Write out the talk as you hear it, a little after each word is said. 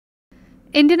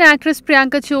Indian actress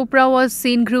Priyanka Chopra was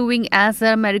seen grooving as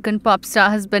her American pop star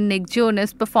husband Nick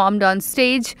Jonas performed on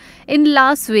stage in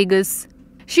Las Vegas.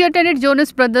 She attended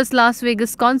Jonas Brothers' Las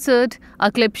Vegas concert.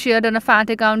 A clip shared on a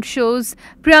fan account shows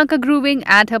Priyanka grooving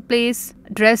at her place,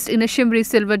 dressed in a shimmery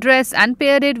silver dress and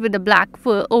paired it with a black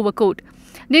fur overcoat.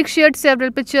 Nick shared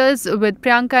several pictures with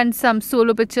Priyanka and some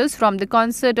solo pictures from the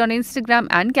concert on Instagram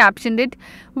and captioned it,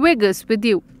 "Vegas with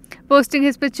you." Posting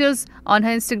his pictures on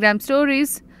her Instagram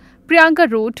stories, Priyanka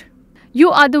wrote,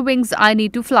 "You are the wings I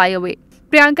need to fly away."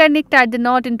 Priyanka and Nick tied the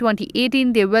knot in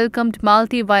 2018. They welcomed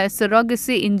Malti via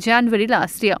surrogacy in January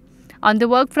last year. On the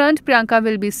work front, Priyanka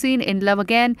will be seen in Love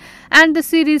Again and the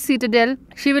series Citadel.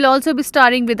 She will also be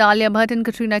starring with Alia Bhatt and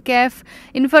Katrina Kaif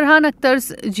in Farhan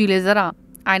Akhtar's Jile Zara.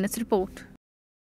 Ines report.